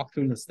want to walk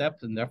through the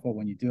steps, and therefore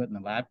when you do it in the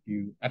lab,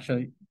 you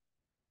actually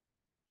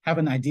have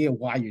an idea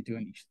why you're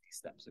doing each of these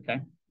steps,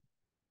 okay?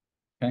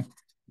 Okay.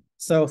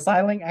 So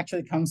Xilinx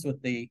actually comes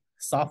with the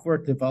software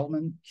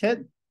development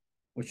kit,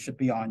 which should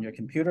be on your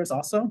computers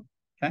also,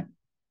 okay?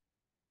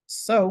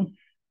 So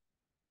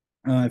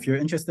if you're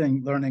interested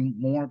in learning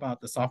more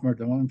about the software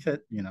development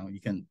kit, you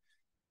can,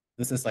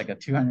 this is like a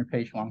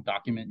 200-page long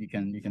document. You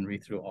can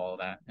read through all of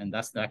that. And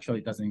that's actually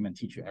doesn't even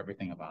teach you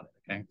everything about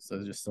it, okay? So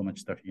there's just so much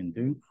stuff you can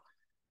do.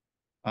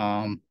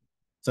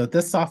 So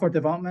this software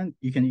development,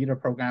 you can either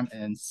program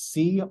in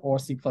C or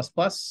C++.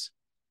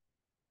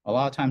 A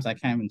lot of times I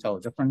can't even tell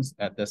the difference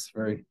at this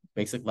very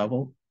basic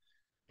level.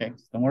 Okay,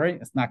 so don't worry,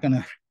 it's not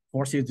gonna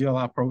force you to do a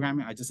lot of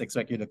programming. I just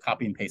expect you to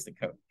copy and paste the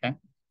code, okay?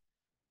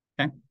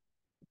 Okay.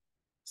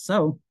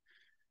 So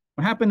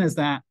what happened is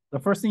that the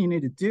first thing you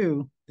need to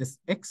do is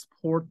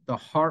export the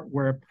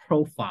hardware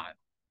profile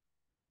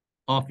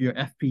of your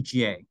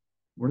FPGA.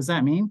 What does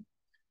that mean?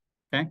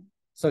 Okay,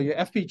 so your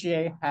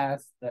FPGA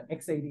has the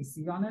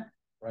XADC on it,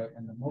 right?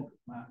 And the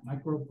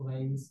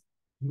microblaze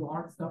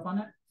UART stuff on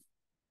it,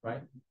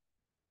 right?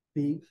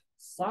 The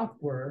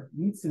software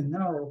needs to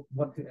know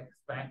what to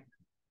expect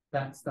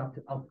that stuff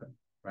to output,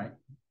 right?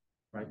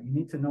 Right. You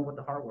need to know what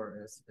the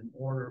hardware is in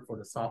order for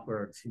the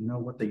software to know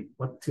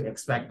what to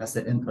expect as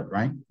the input,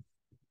 right?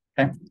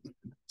 Okay.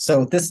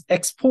 So this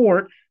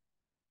export,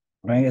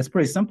 right, it's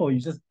pretty simple. You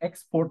just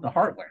export the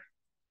hardware.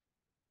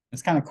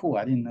 It's kind of cool.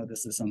 I didn't know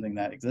this is something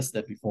that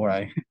existed before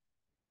I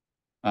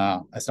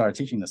started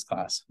teaching this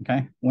class.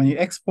 Okay. When you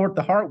export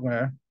the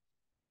hardware,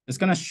 it's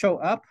going to show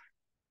up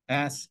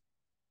as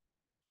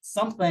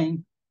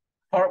something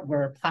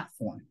hardware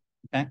platform.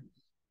 Okay.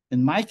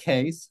 In my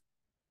case,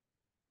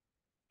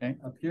 okay,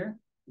 up here,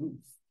 here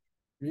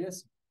it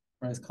is.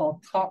 Right, it's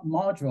called top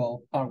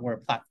module hardware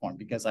platform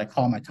because I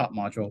call my top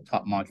module,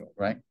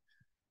 right?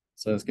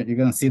 So it's good. You're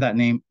going to see that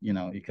name,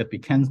 it could be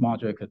Ken's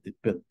module, it could be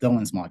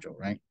Dylan's module,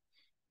 right?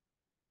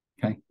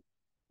 Okay.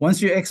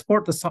 Once you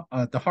export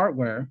the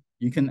hardware,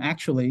 you can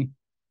actually,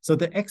 so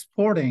the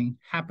exporting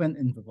happened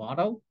in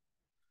Vivado,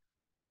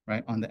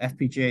 right, on the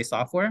FPGA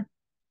software.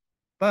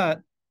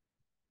 But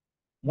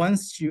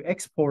once you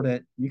export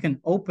it, you can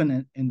open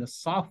it in the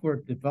software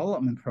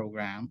development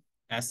program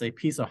as a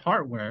piece of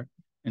hardware,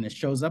 and it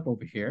shows up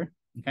over here,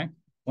 okay?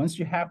 Once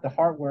you have the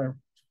hardware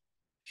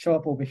show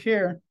up over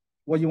here,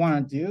 what you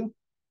want to do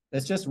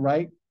is just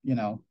write,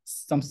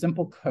 some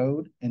simple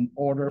code in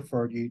order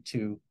for you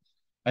to,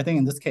 I think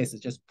in this case,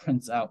 it just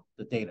prints out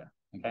the data,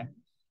 okay?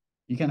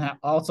 You can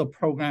also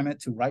program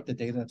it to write the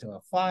data to a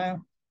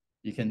file.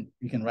 You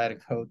can write a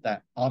code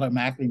that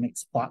automatically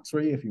makes plots for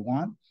you if you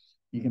want.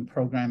 You can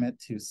program it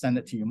to send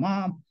it to your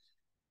mom,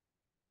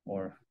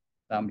 or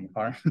that would be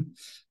hard.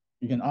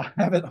 You can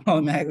have it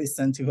automatically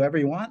sent to whoever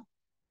you want.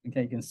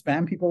 Okay, you can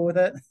spam people with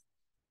it,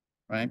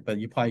 right? But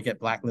you probably get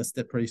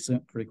blacklisted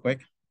pretty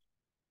quick.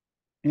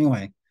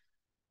 Anyway,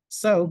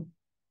 so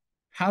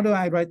how do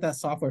I write that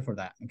software for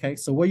that? Okay,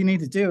 so what you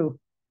need to do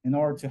in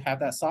order to have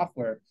that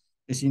software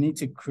is you need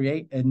to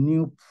create a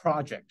new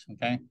project,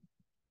 okay?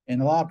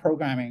 In a lot of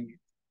programming,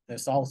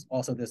 there's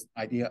also this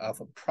idea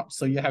of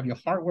so you have your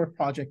hardware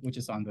project, which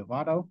is on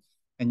Vivado,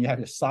 and you have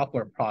your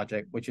software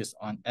project, which is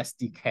on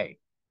SDK,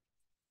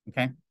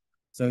 okay?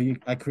 So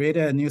I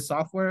created a new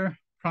software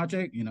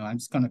project, I'm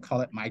just gonna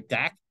call it my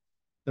DAC.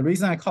 The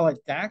reason I call it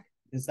DAC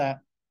is that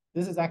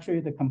this is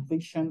actually the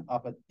completion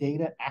of a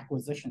data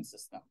acquisition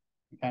system,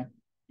 okay?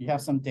 You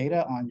have some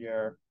data on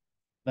your,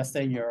 let's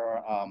say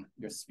your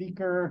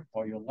speaker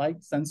or your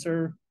light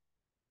sensor,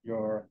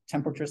 your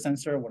temperature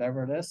sensor,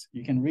 whatever it is.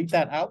 You can read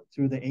that out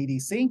through the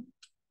ADC,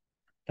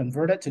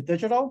 convert it to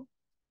digital,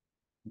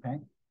 okay?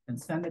 and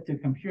send it to a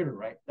computer,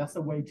 right? That's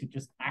a way to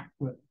just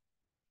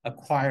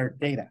acquire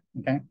data,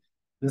 okay?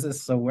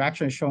 So we're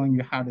actually showing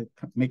you how to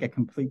make a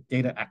complete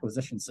data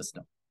acquisition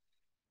system.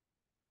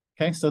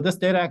 Okay, so this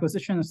data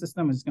acquisition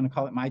system is going to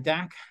call it my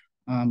DAC.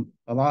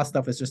 A lot of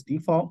stuff is just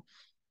default.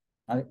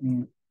 I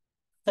mean,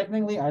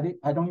 technically, I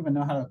don't even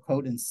know how to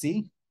code in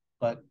C,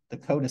 but the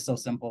code is so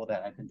simple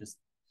that I can just,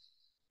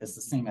 it's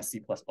the same as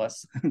C++.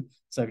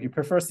 So if you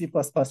prefer C++,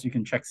 you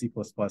can check C++,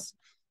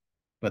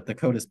 but the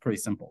code is pretty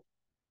simple.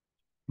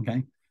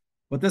 Okay,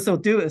 what this will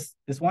do is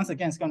once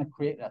again, it's going to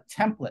create a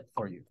template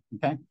for you.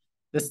 Okay,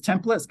 this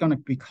template is going to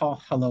be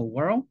called Hello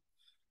World.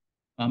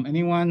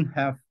 Anyone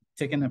have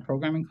taken a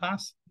programming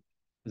class?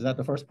 Is that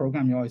the first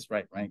program you always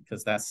write, right?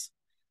 Because that's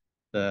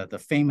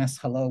the famous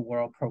Hello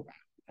World program.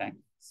 Okay,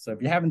 so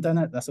if you haven't done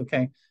it, that's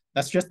okay.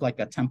 That's just like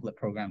a template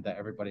program that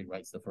everybody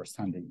writes the first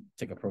time they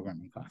take a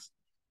programming class.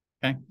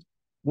 Okay,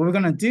 what we're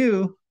gonna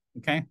do,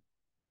 okay,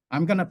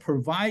 I'm gonna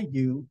provide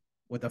you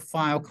with a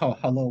file called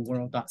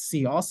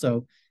helloworld.c.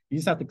 Also, you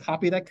just have to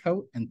copy that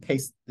code and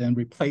paste, then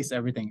replace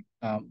everything.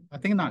 I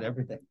think not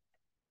everything.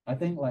 I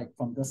think like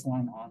from this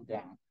line on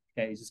down.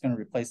 Okay, you're just gonna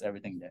replace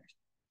everything there.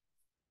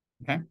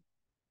 Okay.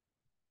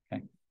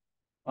 Okay.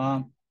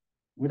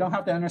 We don't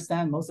have to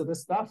understand most of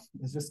this stuff.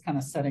 It's just kind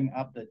of setting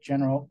up the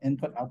general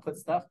input-output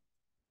stuff.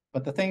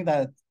 But the thing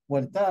that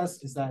what it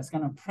does is that it's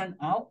going to print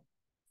out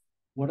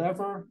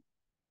whatever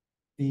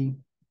the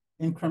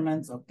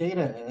increments of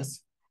data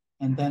is,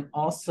 and then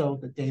also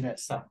the data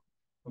itself.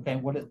 Okay,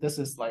 this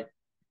is like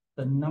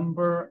the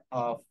number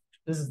of,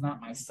 this is not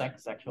my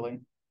seconds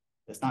actually.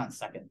 It's not in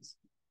seconds.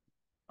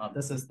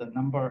 This is the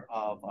number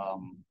of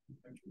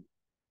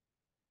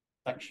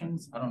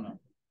sections. I don't know.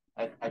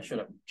 I should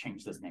have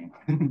changed this name.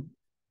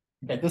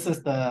 Okay, this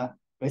is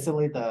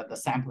basically the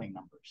sampling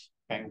numbers.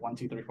 Okay, 1,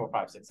 2, 3, 4,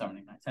 5, 6, 7,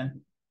 8, 9,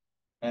 10.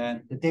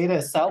 And the data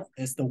itself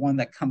is the one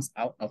that comes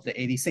out of the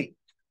ADC.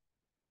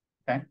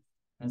 Okay, and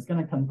it's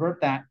going to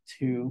convert that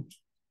to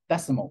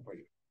decimal for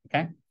you.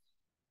 Okay,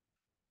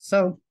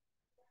 so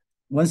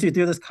once you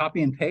do this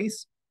copy and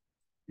paste,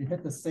 you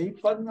hit the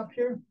save button up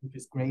here, which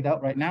is grayed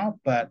out right now.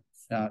 But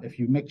if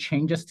you make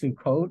changes to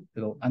code,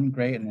 it'll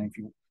ungrade. And if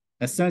you,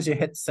 as soon as you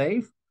hit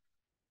save,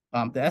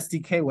 the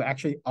SDK will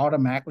actually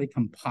automatically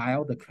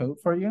compile the code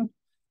for you.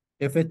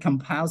 If it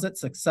compiles it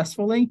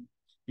successfully,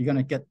 you're going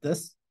to get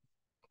this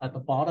at the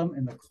bottom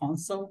in the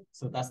console.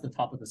 So that's the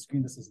top of the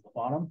screen. This is the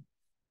bottom.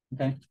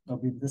 Okay,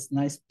 there'll be this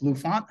nice blue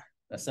font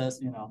that says,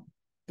 you know,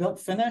 build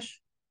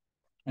finish,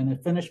 and then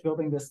finish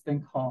building this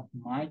thing called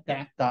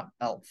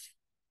mydac.elf.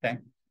 Okay,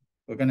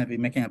 we're going to be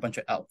making a bunch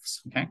of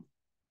elves. Okay,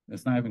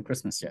 it's not even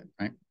Christmas yet,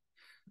 right?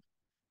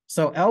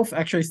 So ELF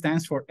actually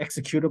stands for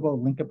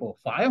executable linkable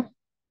file.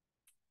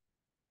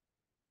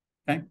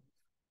 Okay,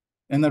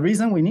 and the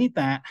reason we need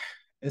that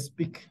is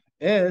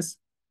because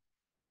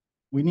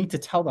we need to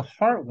tell the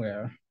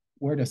hardware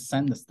where to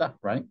send the stuff,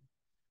 right?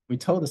 We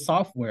told the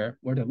software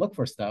where to look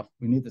for stuff.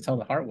 We need to tell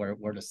the hardware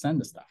where to send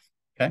the stuff,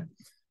 okay?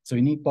 So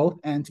we need both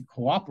ends to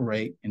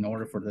cooperate in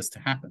order for this to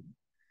happen,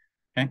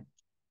 okay?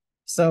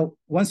 So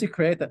once you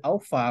create the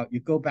ELF file, you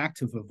go back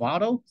to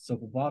Vivado. So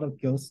Vivado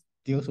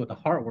deals with the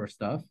hardware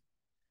stuff,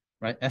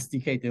 right?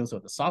 SDK deals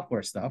with the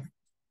software stuff,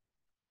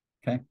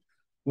 okay?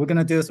 What we're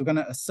gonna do is we're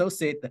gonna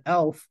associate the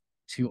ELF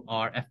to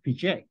our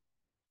FPGA,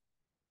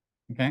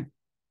 okay?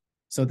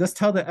 So this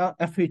tells the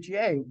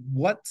FPGA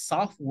what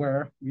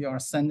software we are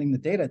sending the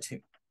data to,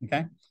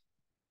 okay?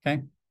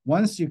 Okay,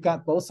 once you've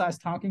got both sides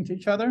talking to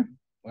each other,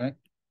 right?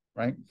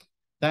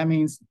 That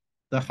means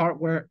the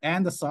hardware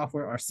and the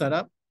software are set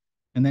up,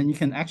 and then you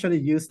can actually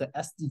use the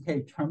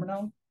SDK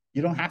terminal.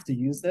 You don't have to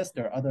use this.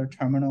 There are other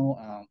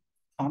terminal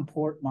COM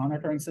port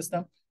monitoring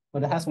system,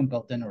 but it has one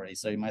built in already,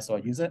 so you might as well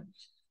use it.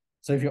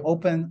 So if you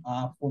open,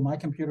 for my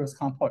computer is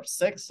COM port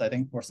 6, I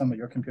think for some of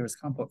your computers,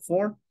 COM port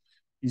 4,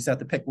 you just have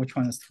to pick which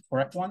one is the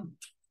correct one,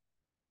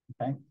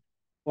 okay?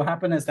 What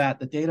happened is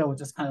that the data will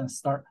just kind of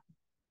start,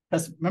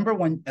 because remember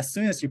as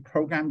soon as you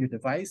program your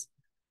device,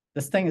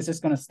 this thing is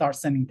just gonna start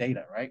sending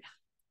data, right?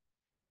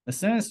 As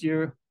soon as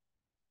you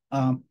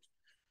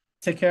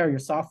take care of your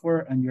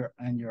software and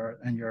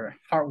your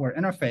hardware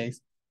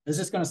interface, it's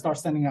just gonna start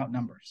sending out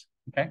numbers,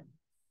 okay?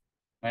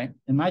 Right,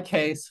 in my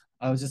case,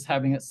 I was just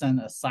having it send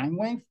a sine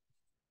wave.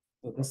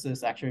 So this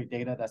is actually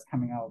data that's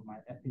coming out of my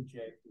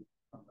FPGA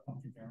from the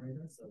function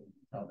generator, so you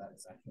can tell that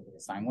it's actually a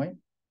sine wave.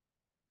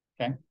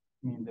 Okay, I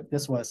mean, if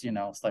this was, you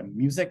know, it's like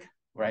music,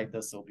 right?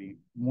 This will be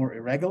more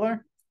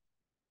irregular,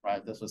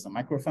 right? This was a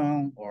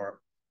microphone or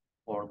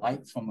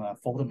lights from a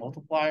folded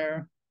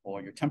multiplier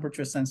or your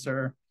temperature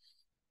sensor,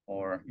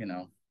 or, you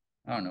know,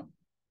 I don't know,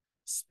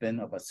 spin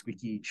of a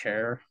squeaky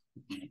chair,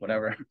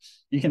 whatever.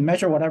 You can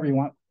measure whatever you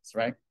want,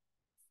 right?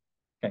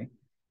 Okay,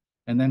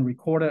 and then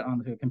record it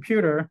onto a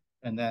computer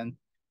and then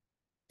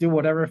do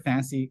whatever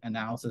fancy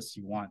analysis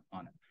you want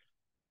on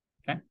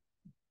it, okay?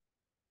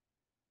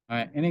 All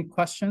right, any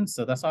questions?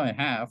 So that's all I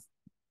have,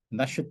 and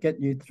that should get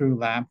you through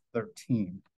lab 13.